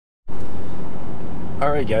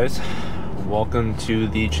Alright guys, welcome to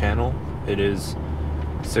the channel. It is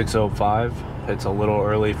 6:05. It's a little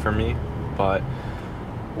early for me, but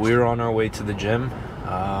we're on our way to the gym.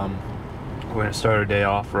 We're going to start our day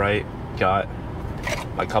off right. Got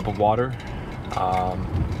my cup of water.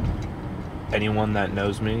 Anyone that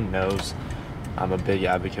knows me knows I'm a big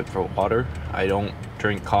advocate for water. I don't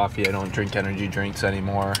drink coffee, I don't drink energy drinks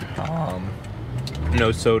anymore.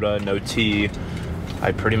 No soda, no tea.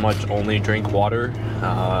 I pretty much only drink water.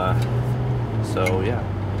 So yeah,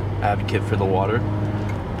 advocate for the water.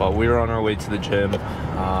 But we're on our way to the gym.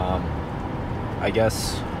 I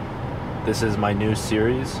guess this is my new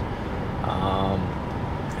series.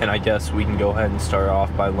 And I guess we can go ahead and start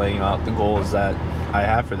off by laying out the goals that I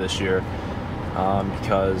have for this year.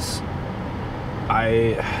 Because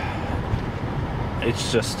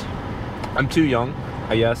it's just, I'm too young,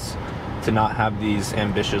 I guess, to not have these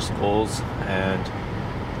ambitious goals, and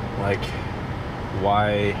like,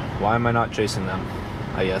 why am I not chasing them,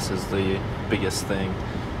 I guess, is the biggest thing.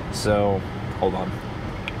 So hold on.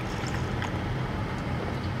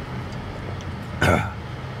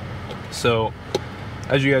 So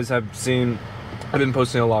as you guys have seen, I've been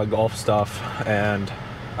posting a lot of golf stuff, and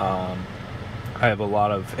I have a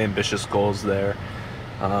lot of ambitious goals there.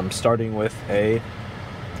 Starting with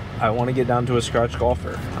I want to get down to a scratch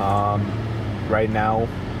golfer. Right now,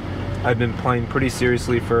 I've been playing pretty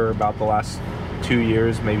seriously for about the last 2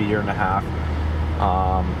 years, maybe year and a half.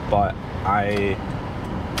 But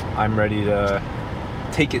I'm ready to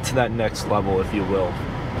take it to that next level, if you will.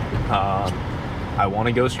 I want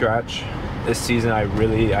to go scratch. This season, I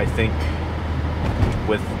think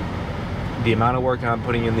with the amount of work I'm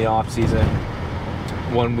putting in the off season,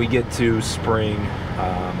 when we get to spring,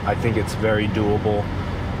 I think it's very doable.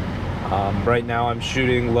 Right now I'm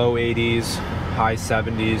shooting low 80s, high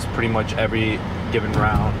 70s pretty much every given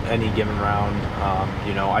round, any given round.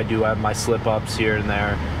 You know, I do have my slip-ups here and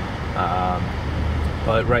there,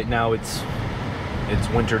 but right now it's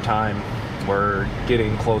winter time. We're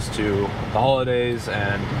getting close to the holidays,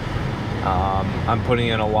 and I'm putting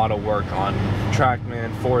in a lot of work on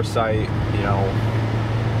TrackMan, foresight, you know,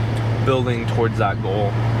 building towards that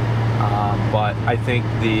goal. But I think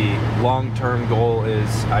the long-term goal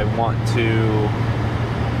is I want to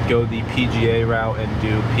go the PGA route and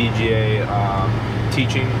do PGA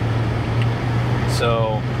teaching.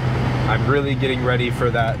 So I'm really getting ready for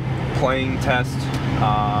that playing test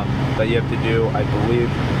that you have to do, I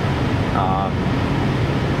believe.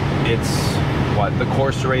 It's what, the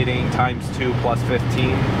course rating times 2 plus 15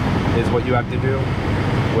 is what you have to do,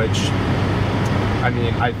 which, I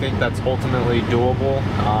mean, I think that's ultimately doable.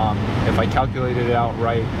 If I calculated it out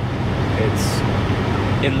right,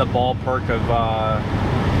 it's in the ballpark of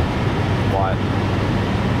what,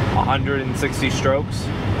 160 strokes,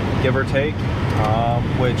 give or take.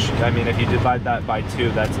 Which, I mean, if you divide that by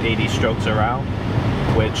 2, that's 80 strokes around.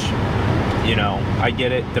 Which, you know, I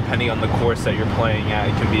get it. Depending on the course that you're playing at,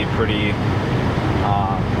 it can be pretty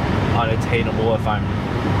unattainable if I'm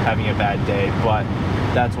having a bad day. But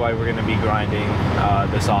that's why we're going to be grinding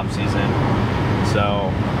this off season.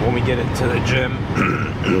 So when we get into the gym,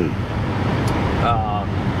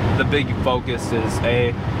 the big focus is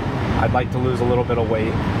I'd like to lose a little bit of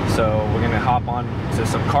weight. So we're going to hop on to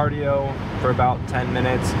some cardio for about 10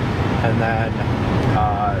 minutes, and then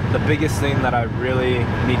the biggest thing that I really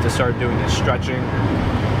need to start doing is stretching.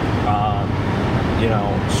 You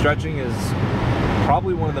know, stretching is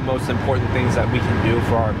probably one of the most important things that we can do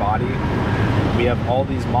for our body. We have all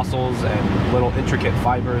these muscles and little intricate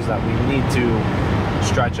fibers that we need to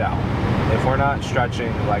stretch out. If we're not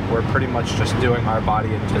stretching, like, we're pretty much just doing our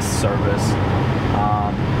body a disservice,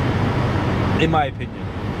 in my opinion,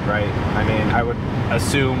 right? I mean, I would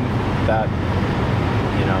assume that,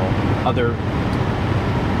 you know, other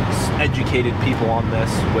educated people on this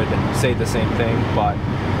would say the same thing, but,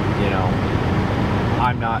 you know,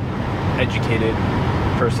 I'm not educated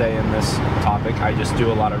per se in this topic. I just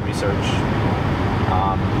do a lot of research,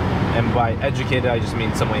 and by educated I just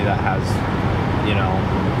mean somebody that has, you know,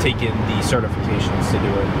 taken the certifications to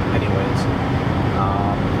do it anyways.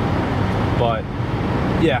 But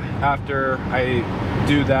yeah, after I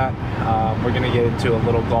do that, we're gonna get into a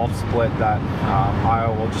little golf split that I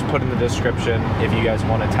will just put in the description if you guys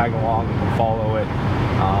want to tag along and follow it.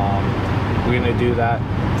 We're gonna do that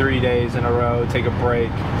 3 days in a row, take a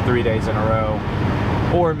break 3 days in a row,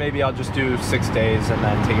 or maybe I'll just do 6 days and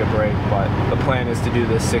then take a break. But the plan is to do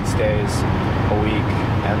this 6 days a week,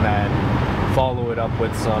 and then follow it up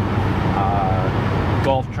with some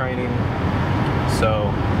golf training.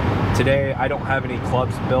 So today I don't have any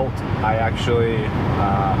clubs built. I actually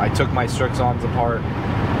I took my Strixons apart,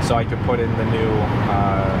 so I could put in the new,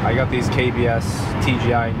 I got these KBS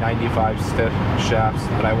TGI 95 stiff shafts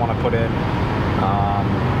that I want to put in.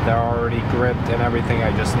 They're already gripped and everything.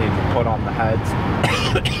 I just need to put on the heads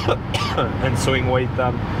and swing weight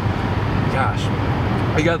them. Gosh,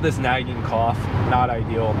 I got this nagging cough, not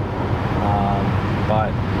ideal,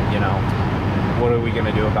 but you know, what are we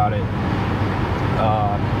gonna do about it?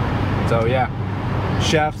 So yeah,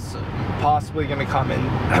 shafts possibly gonna come in,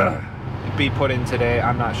 be put in today.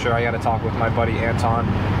 I'm not sure. I got to talk with my buddy Anton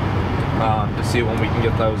to see when we can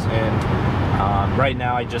get those in. Right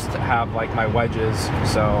now I just have like my wedges,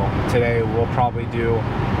 so today we'll probably do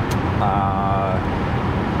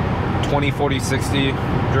 20, 40, 60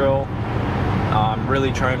 drill.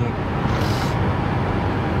 Really trying to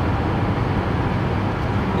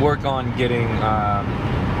work on getting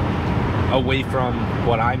away from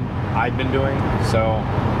what I've been doing. So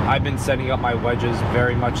I've been setting up my wedges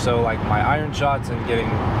very much so like my iron shots and getting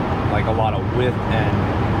like a lot of width,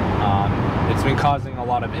 and it's been causing a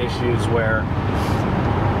lot of issues where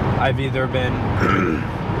I've either been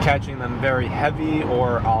catching them very heavy,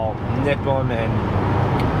 or I'll nip them and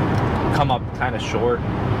come up kind of short,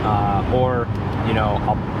 or you know,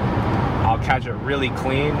 I'll catch it really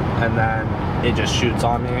clean and then it just shoots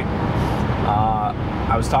on me.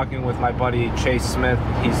 I was talking with my buddy Chase Smith.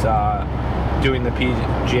 He's doing the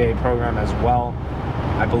PGA program as well.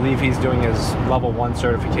 I believe he's doing his level 1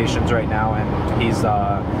 certifications right now, and he's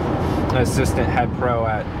an assistant head pro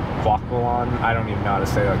at Quaquilon. I don't even know how to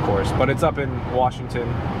say that course, but it's up in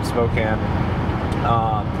Washington, Spokane.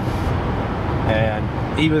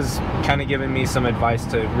 And he was kind of giving me some advice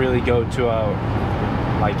to really go to a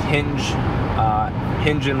like hinge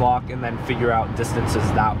and lock, and then figure out distances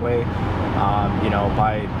that way, you know,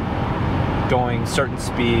 by going certain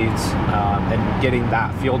speeds and getting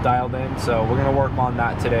that feel dialed in. So we're gonna work on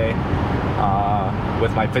that today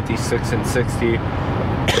with my 56 and 60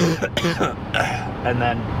 and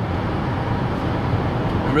then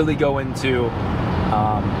really go into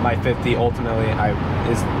my 50 ultimately.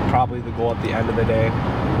 Is probably the goal at the end of the day.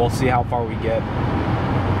 We'll see how far we get,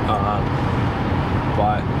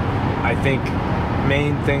 but I think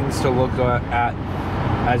main things to look at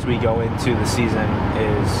as we go into the season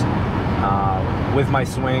is with my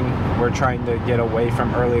swing, we're trying to get away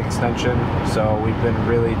from early extension. So we've been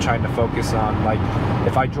really trying to focus on, like,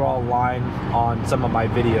 if I draw a line on some of my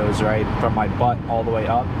videos, right, from my butt all the way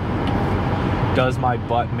up, does my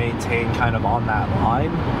butt maintain kind of on that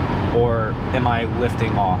line, or am I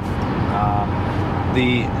lifting off?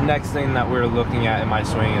 The next thing that we're looking at in my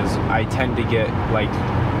swing is I tend to get like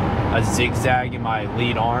a zigzag in my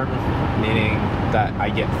lead arm, meaning that I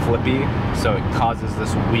get flippy, so it causes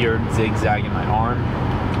this weird zigzag in my arm.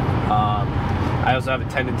 I also have a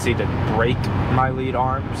tendency to break my lead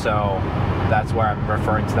arm, so that's where I'm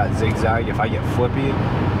referring to that zigzag if I get flippy.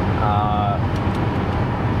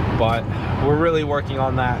 But we're really working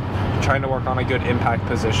on that, trying to work on a good impact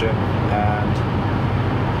position, and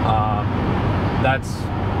that's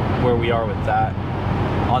where we are with that.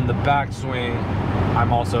 On the backswing,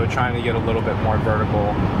 I'm also trying to get a little bit more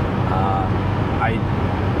vertical.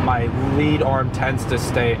 My lead arm tends to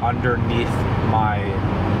stay underneath my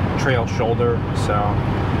trail shoulder, so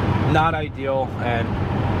not ideal, and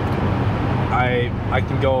I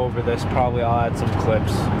can go over this. Probably I'll add some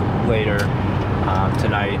clips later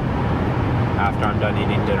tonight after I'm done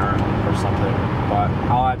eating dinner or something, but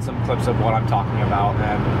I'll add some clips of what I'm talking about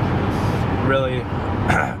and really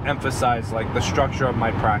emphasize like the structure of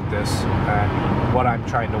my practice and what I'm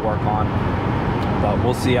trying to work on. But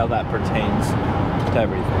we'll see how that pertains to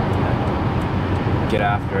everything and get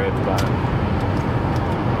after it. But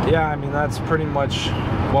yeah, I mean, that's pretty much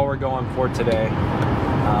what we're going for today.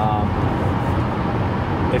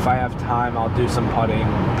 If I have time, I'll do some putting.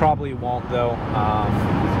 Probably won't though.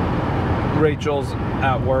 Rachel's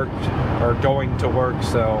at work, or going to work,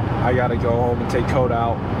 so I gotta go home and take Code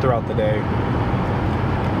out throughout the day.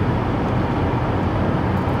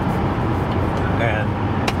 And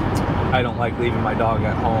I don't like leaving my dog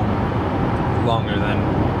at home longer than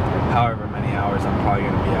however many hours I'm probably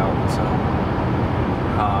gonna be out, so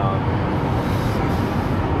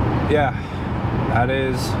yeah, that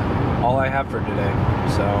is all I have for today.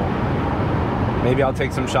 So maybe I'll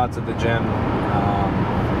take some shots at the gym,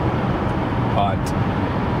 but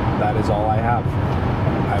that is all I have.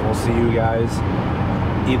 I will see you guys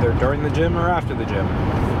either during the gym or after the gym.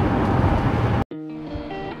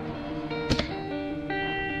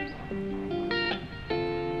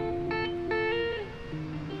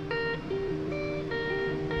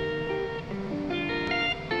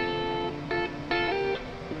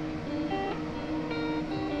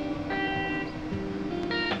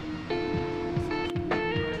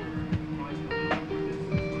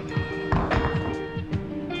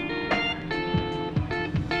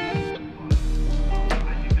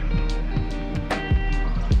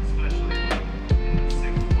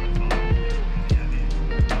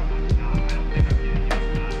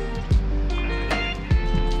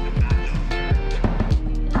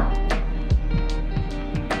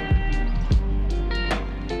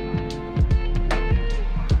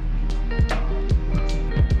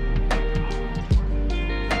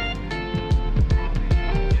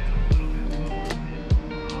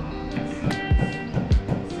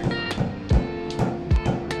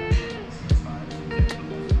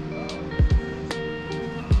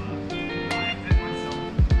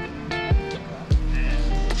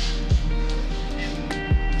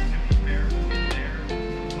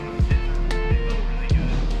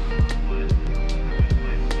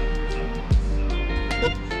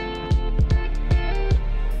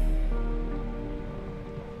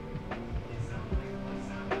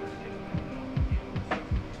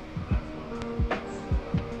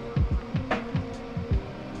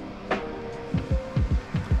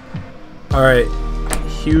 Alright,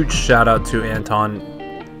 huge shout out to Anton.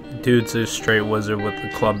 Dude's a straight wizard with the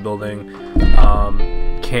club building.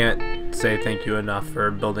 Can't say thank you enough for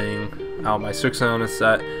building out my 6-ounce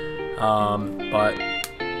set. But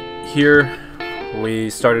here we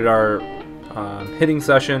started our hitting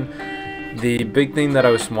session. The big thing that I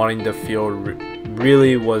was wanting to feel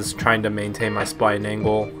really was trying to maintain my spine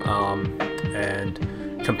angle, and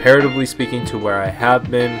comparatively speaking to where I have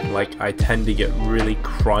been, like, I tend to get really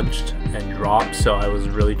crunched and drop, so I was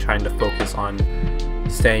really trying to focus on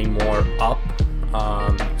staying more up.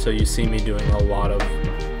 So you see me doing a lot of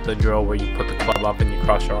the drill where you put the club up and you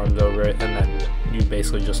cross your arms over it, and then you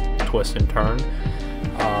basically just twist and turn.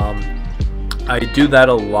 I do that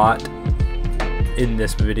a lot in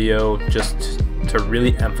this video just to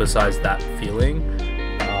really emphasize that feeling.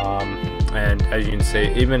 And as you can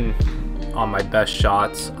see, even on my best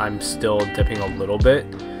shots, I'm still dipping a little bit.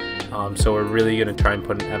 So we're really going to try and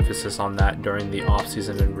put an emphasis on that during the off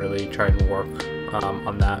season and really try and work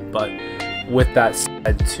on that. But with that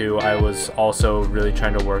said too, I was also really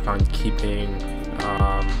trying to work on keeping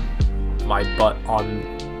my butt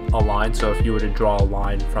on a line. So if you were to draw a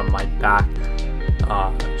line from my back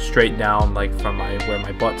straight down, like from where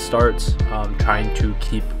my butt starts, trying to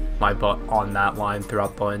keep my butt on that line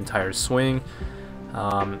throughout the entire swing.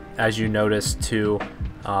 As you notice too,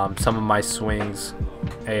 some of my swings,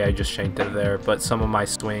 I just shanked it there, but some of my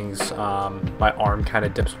swings, my arm kind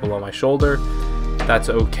of dips below my shoulder. That's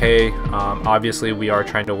okay. Obviously we are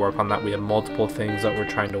trying to work on that. We have multiple things that we're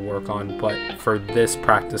trying to work on, but for this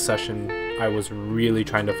practice session I was really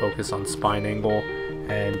trying to focus on spine angle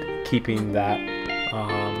and keeping that.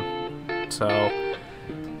 So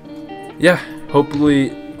yeah,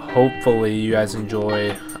 hopefully you guys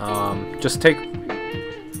enjoy. Just take,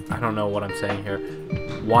 I don't know what I'm saying here,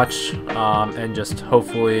 watch, and just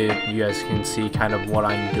hopefully you guys can see kind of what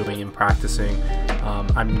I'm doing and practicing.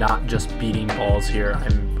 I'm not just beating balls here,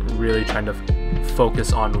 I'm really trying to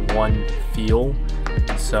focus on one feel.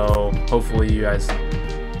 So hopefully you guys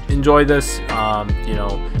enjoy this. You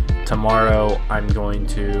know, tomorrow I'm going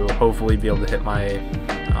to hopefully be able to hit my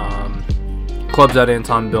clubs that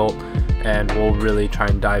Anton built, and we'll really try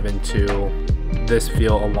and dive into this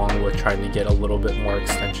feel along with trying to get a little bit more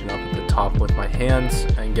extension up at the top with my hands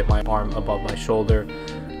and get my arm above my shoulder.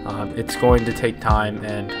 It's going to take time,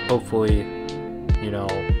 and hopefully, you know,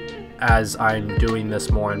 as I'm doing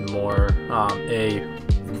this more and more,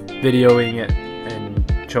 videoing it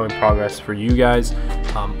and showing progress for you guys,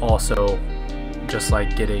 also just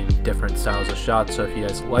like getting different styles of shots. So if you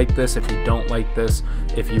guys like this, if you don't like this,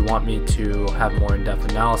 if you want me to have more in-depth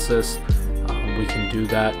analysis, we can do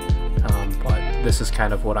that. But this is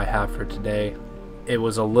kind of what I have for today. It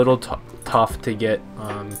was a little tough to get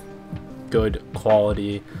good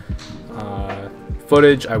quality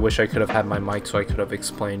footage. I wish I could have had my mic so I could have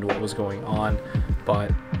explained what was going on,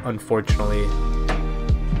 but unfortunately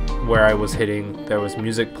where I was hitting there was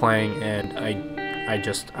music playing, and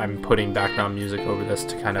I'm putting background music over this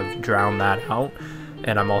to kind of drown that out,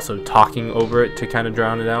 and I'm also talking over it to kind of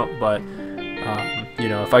drown it out. But you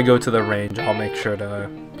know, if I go to the range, I'll make sure to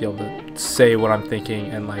be able to say what I'm thinking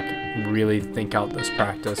and like really think out this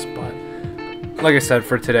practice. But like I said,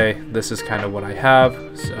 for today, this is kind of what I have,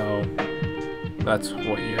 so that's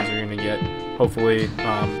what you guys are gonna get. Hopefully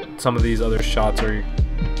some of these other shots are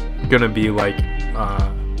gonna be like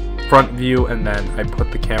front view, and then I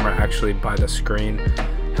put the camera actually by the screen,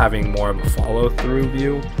 having more of a follow-through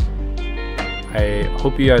view. I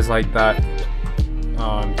hope you guys like that.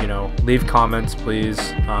 You know, leave comments please,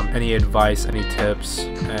 any advice, any tips,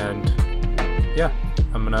 and yeah,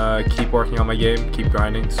 I'm gonna keep working on my game, keep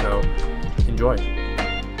grinding, so enjoy.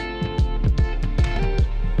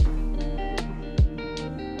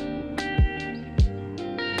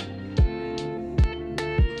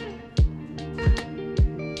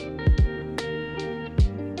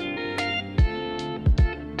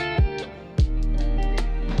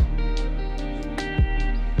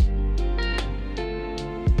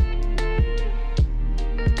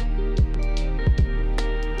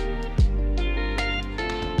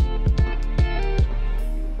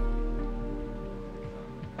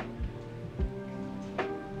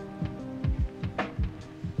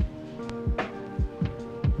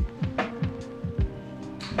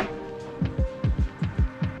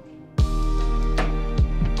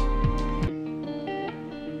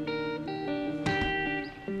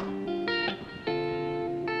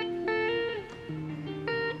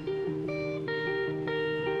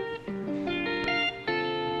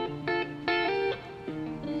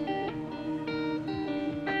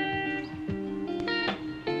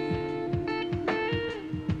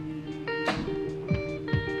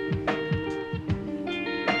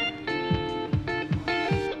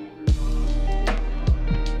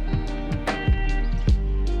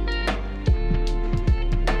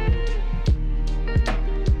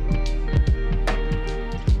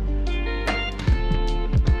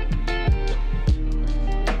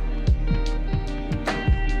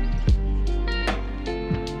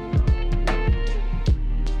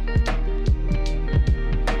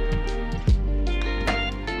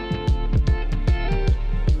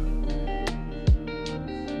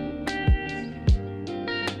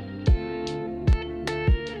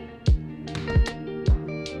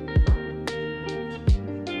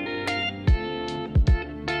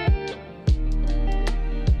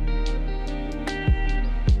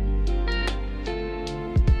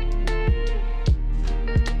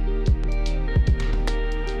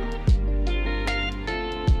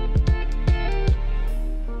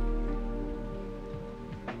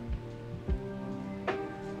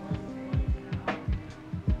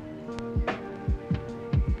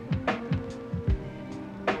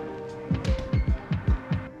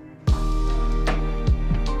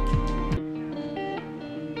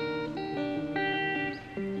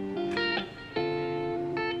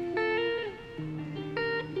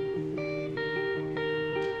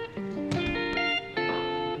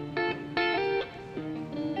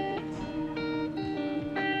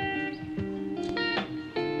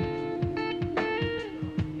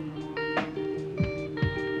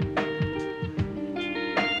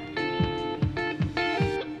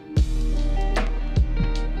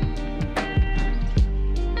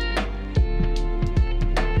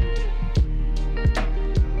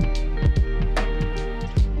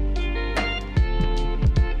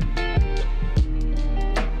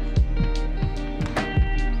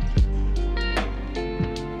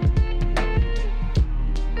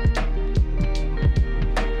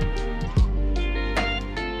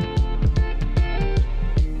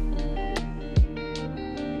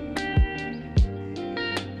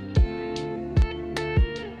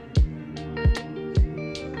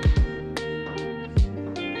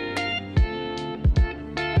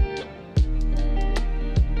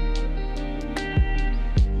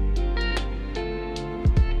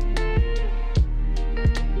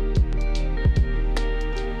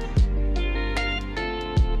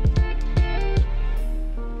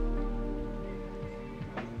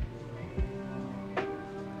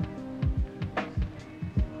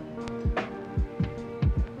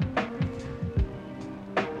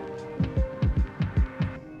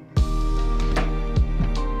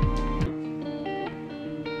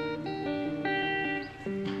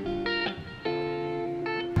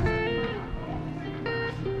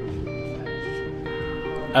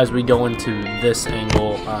 as we go into this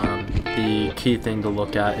angle, the key thing to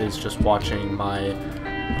look at is just watching my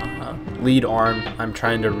lead arm. I'm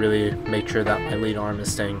trying to really make sure that my lead arm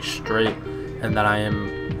is staying straight and that I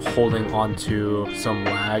am holding onto some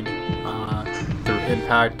lag through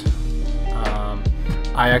impact.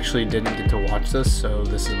 I actually didn't get to watch this, so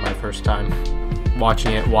this is my first time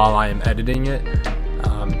watching it while I am editing it.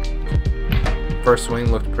 First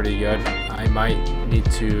swing looked pretty good. I might need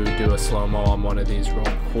to do a slow-mo on one of these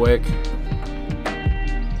real quick.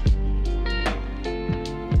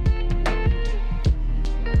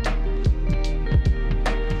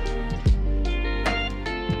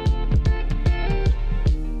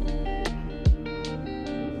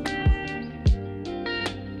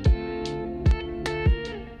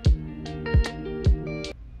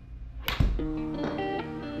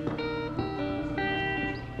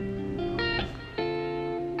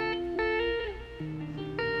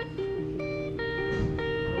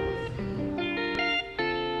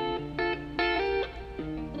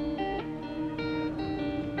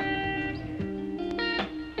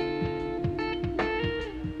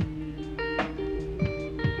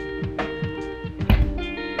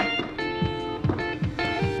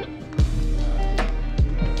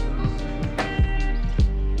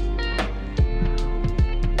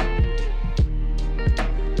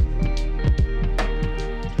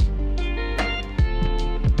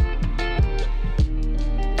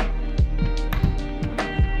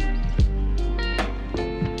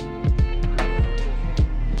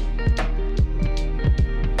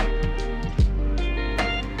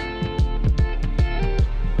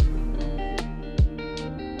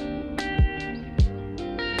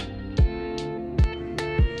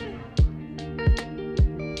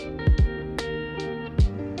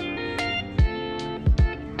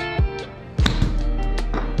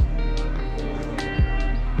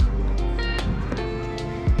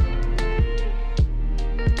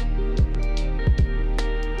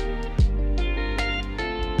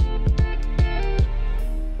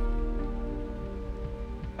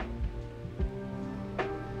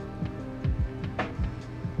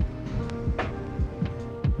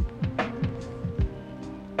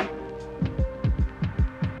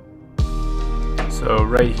 So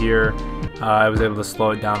right here, I was able to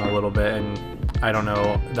slow it down a little bit, and I don't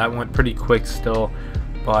know, that went pretty quick still,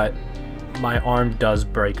 but my arm does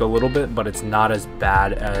break a little bit, but it's not as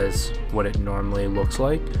bad as what it normally looks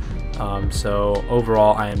like. So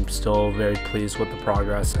overall, I am still very pleased with the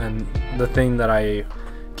progress, and the thing that I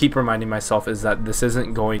keep reminding myself is that this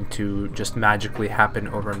isn't going to just magically happen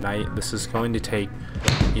overnight. This is going to take,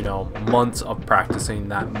 you know, months of practicing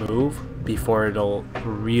that move before it'll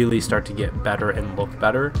really start to get better and look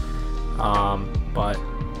better. But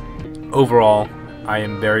overall, I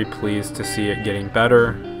am very pleased to see it getting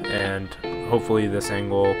better, and hopefully this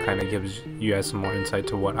angle kind of gives you guys some more insight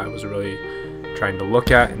to what I was really trying to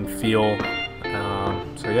look at and feel.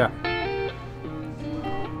 So yeah.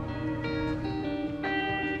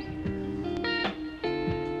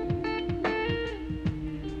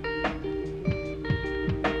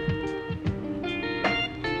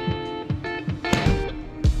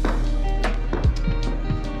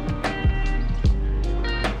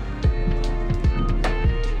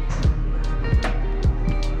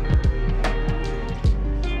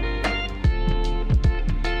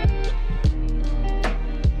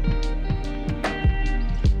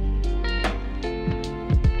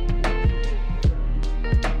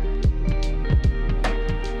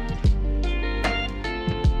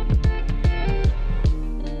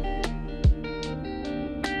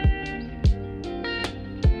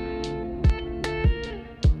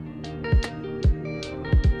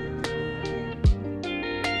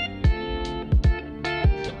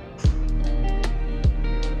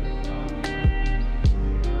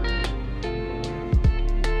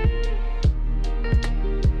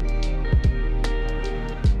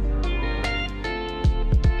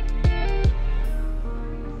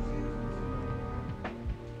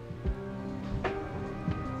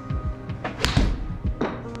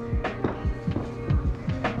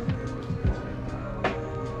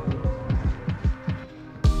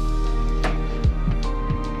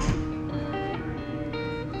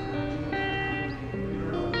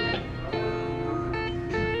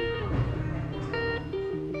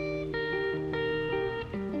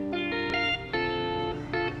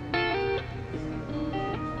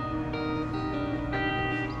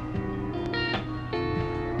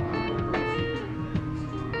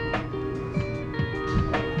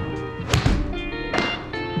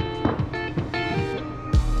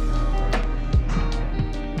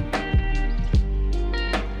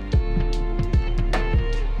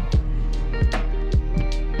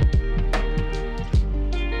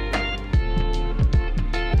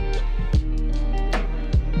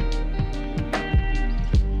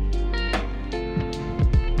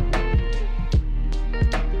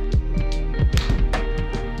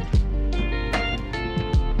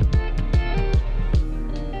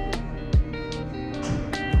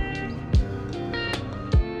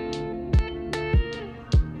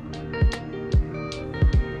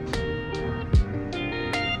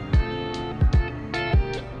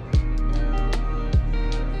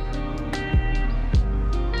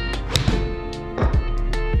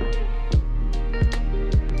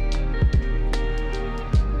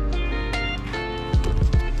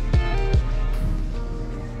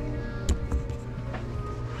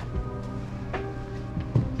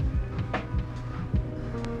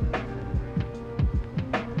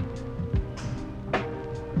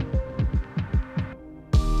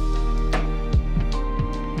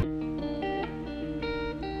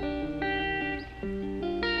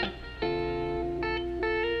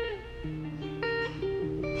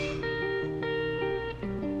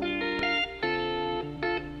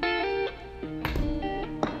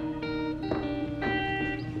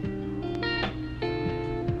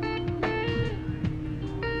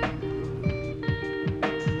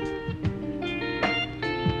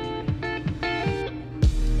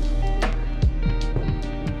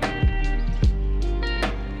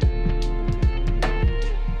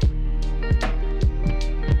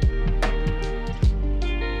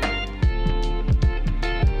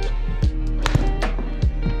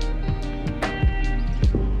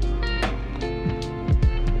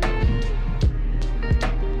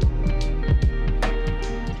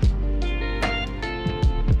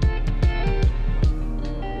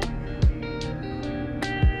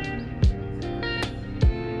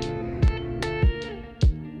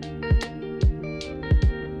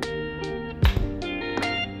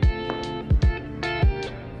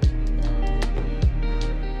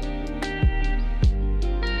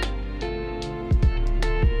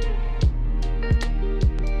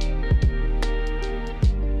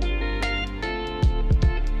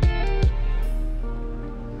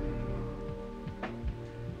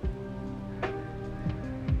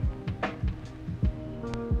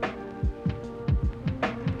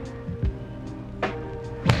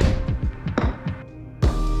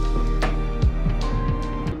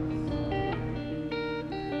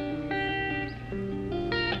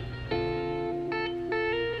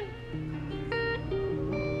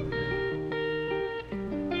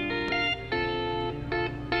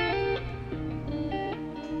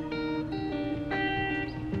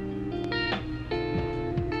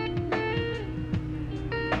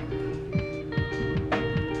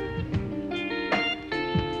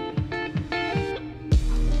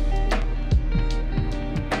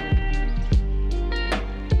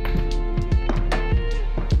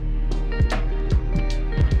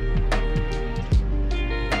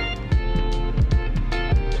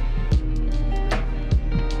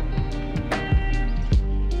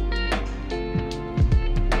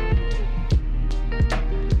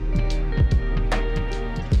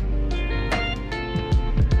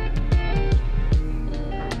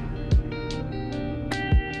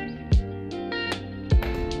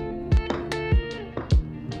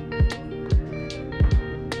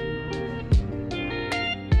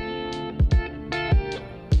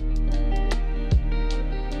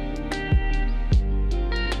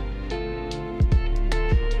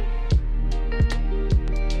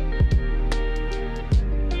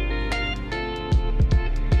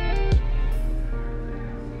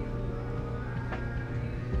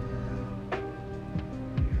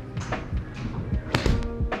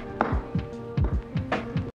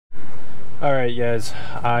 All right, guys,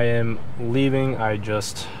 I am leaving. I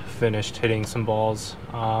just finished hitting some balls.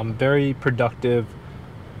 Very productive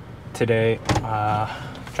today.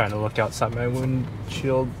 Trying to look outside my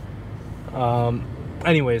windshield.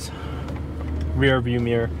 Anyways, rear view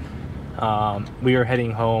mirror. We are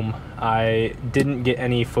heading home. I didn't get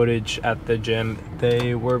any footage at the gym.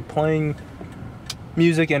 They were playing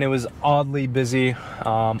music and it was oddly busy.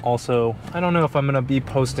 Also, I don't know if I'm gonna be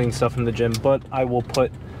posting stuff in the gym, but I will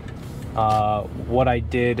put what I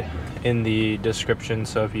did in the description,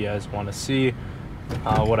 so if you guys want to see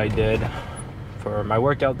what I did for my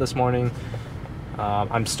workout this morning.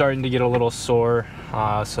 I'm starting to get a little sore,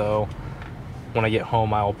 so when I get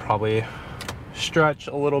home I'll probably stretch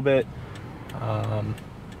a little bit.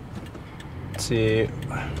 Let's see,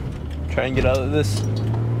 try and get out of this.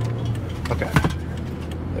 Okay,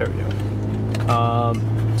 there we go.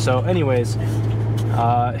 So anyways,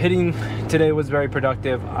 hitting today was very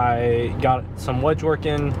productive. I got some wedge work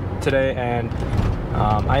in today, and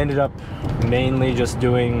I ended up mainly just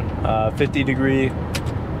doing 50-degree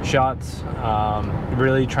shots,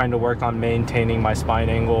 really trying to work on maintaining my spine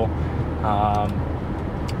angle.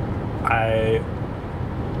 I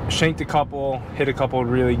shanked a couple, hit a couple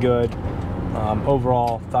really good.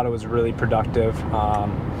 Overall, thought it was really productive.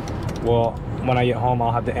 Well, when I get home,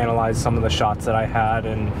 I'll have to analyze some of the shots that I had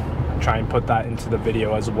and try and put that into the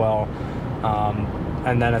video as well.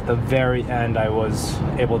 And then at the very end, I was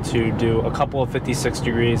able to do a couple of 56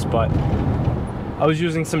 degrees, but I was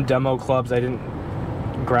using some demo clubs. I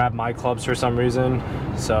didn't grab my clubs for some reason,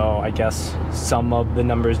 so I guess some of the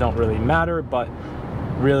numbers don't really matter, but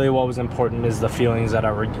really what was important is the feelings that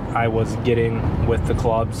I was getting with the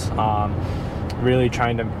clubs. Really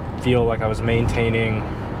trying to feel like I was maintaining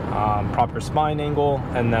proper spine angle,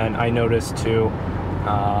 and then I noticed too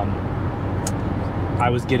I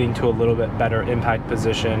was getting to a little bit better impact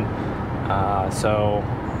position. So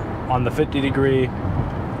on the 50-degree,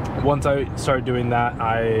 once I started doing that,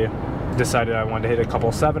 I decided I wanted to hit a couple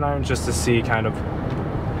 7-irons just to see kind of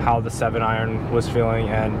how the 7-iron was feeling,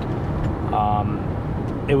 and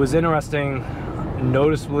it was interesting.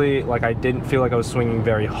 Noticeably, like, I didn't feel like I was swinging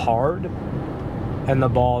very hard, and the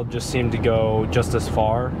ball just seemed to go just as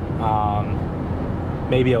far,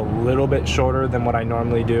 maybe a little bit shorter than what I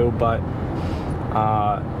normally do, but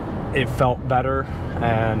it felt better,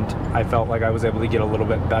 and I felt like I was able to get a little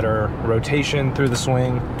bit better rotation through the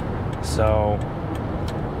swing. So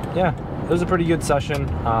yeah, it was a pretty good session.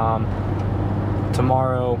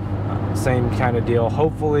 Tomorrow, same kind of deal.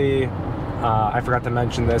 Hopefully, I forgot to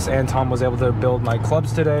mention this, Anton was able to build my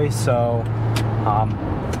clubs today, so I'll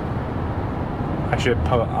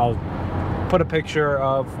put a picture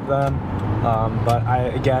of them. But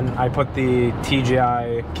I put the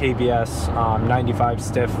TGI KBS 95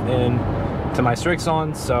 stiff in to my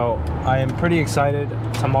Strixon, so I am pretty excited.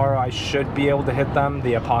 Tomorrow I should be able to hit them.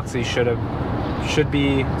 The epoxy should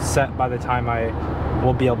be set by the time I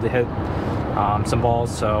will be able to hit some balls.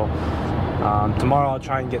 So tomorrow I'll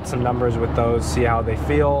try and get some numbers with those, see how they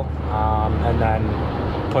feel, and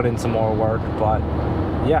then put in some more work. But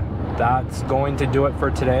yeah, that's going to do it for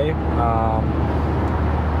today.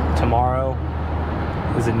 Tomorrow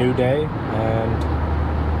is a new day and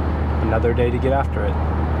another day to get after it.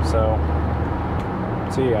 So,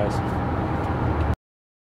 see you guys.